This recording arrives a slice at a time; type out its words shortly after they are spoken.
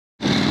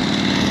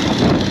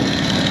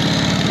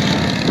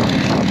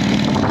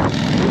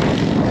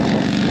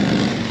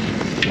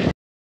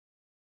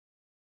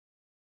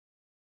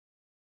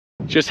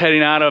Just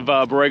heading out of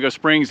Borrego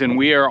Springs, and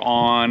we are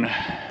on,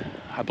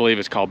 I believe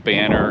it's called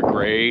Banner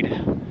Grade.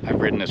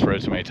 I've ridden this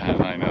road so many times,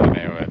 I know the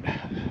name of it.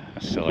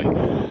 That's silly.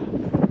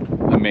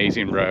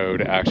 Amazing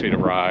road actually to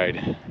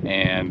ride.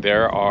 And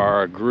there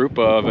are a group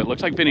of, it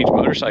looks like vintage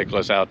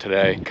motorcyclists out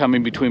today,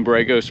 coming between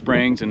Borrego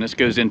Springs, and this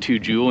goes into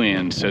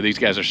Julian. So these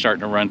guys are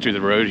starting to run through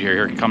the road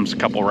here. Here comes a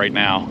couple right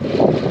now.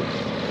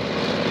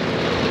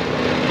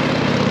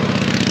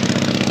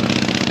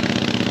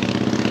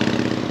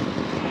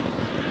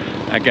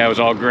 That guy was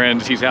all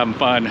grins, he's having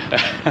fun.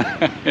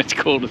 It's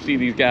cool to see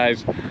these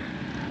guys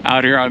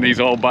out here on these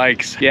old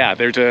bikes. Yeah,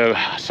 there's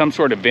some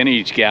sort of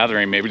vintage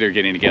gathering. Maybe they're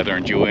getting together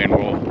in Julian.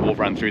 We'll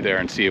run through there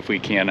and see if we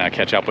can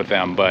catch up with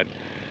them. But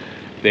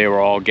they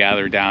were all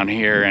gathered down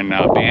here in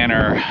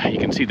Banner. You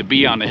can see the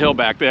bee on the hill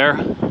back there.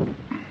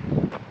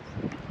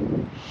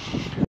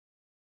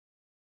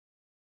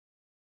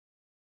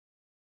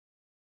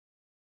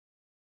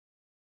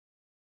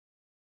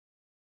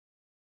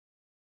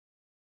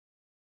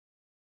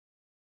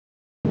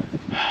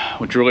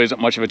 Which really isn't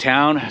much of a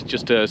town,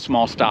 just a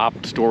small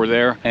stop store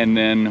there. And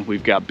then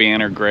we've got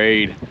Banner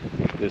Grade,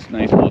 this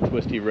nice little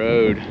twisty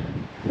road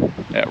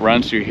that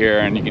runs through here,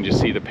 and you can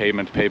just see the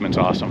pavement. The pavement's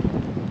awesome.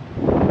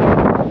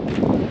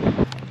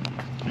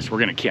 So we're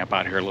gonna camp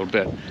out here a little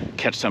bit,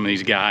 catch some of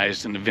these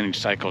guys and the vintage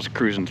cycles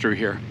cruising through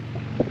here.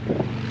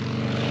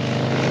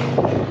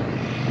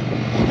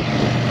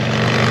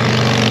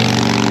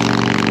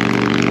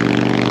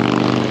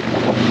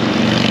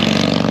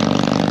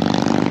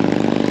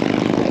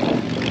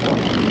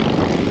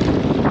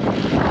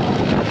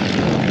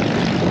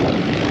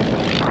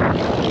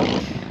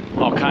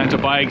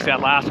 Bikes. That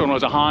last one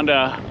was a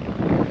Honda,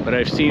 but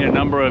I've seen a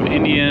number of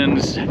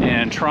Indians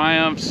and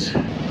Triumphs.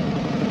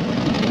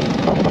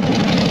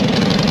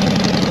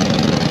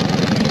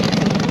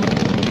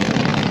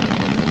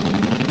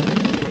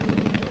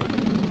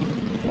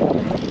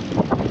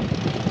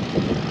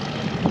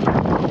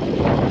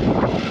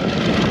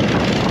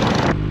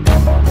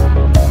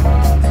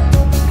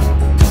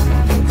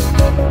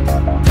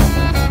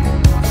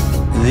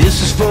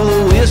 This is for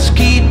the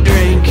whiskey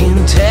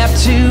drinking,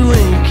 tattoo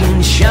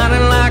inking,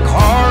 shining like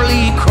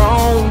Harley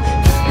chrome.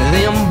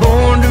 Them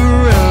born to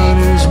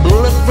runners,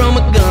 bullet from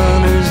a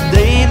gunner's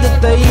day that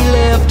they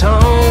left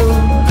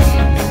home.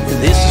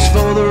 This is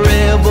for the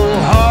rebel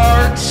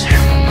hearts,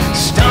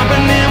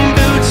 stomping them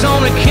boots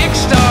on a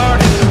kickstart.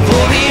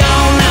 For the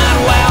all-night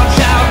wild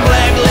child,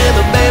 black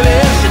leather baby,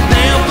 sit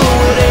down for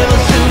whatever,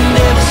 soon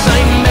never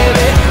same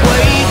baby.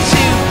 Way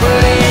too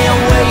pretty and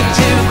way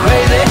too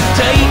crazy,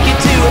 take you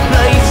to a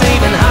place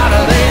even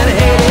hotter than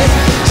Hades.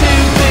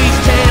 Two-piece,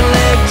 tan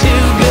leg,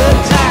 two good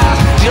ties,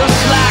 just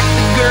like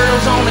the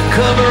girls on the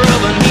cover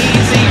of an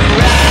Easy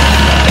Rider.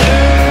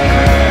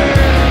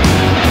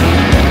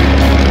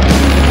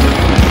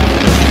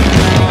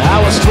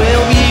 I was 12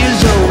 years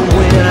old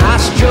when I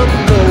struck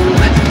gold,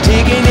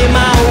 digging in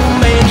my old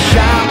man's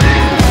shop.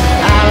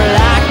 I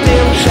like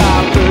them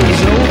choppers,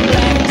 old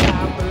black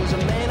toppers,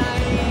 man, I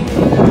ain't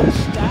gonna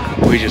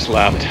stop. We just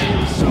left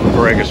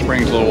Borrego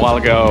Springs a little while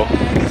ago,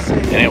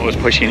 and it was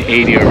pushing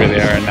 80 over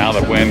there, and now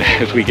the wind,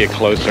 as we get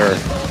closer,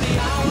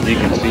 you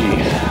can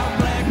see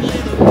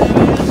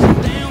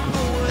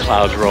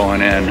clouds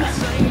rolling in.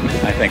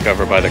 I think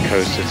over by the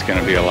coast it's going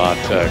to be a lot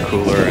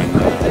cooler, and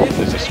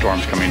there's a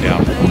storm's coming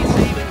down.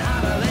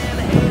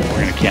 We're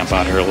going to camp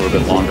out here a little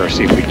bit longer,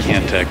 see if we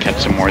can't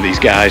catch some more of these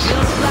guys.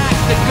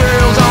 Like the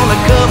girls on the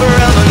cover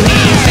of an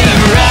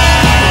Easy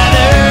Rider.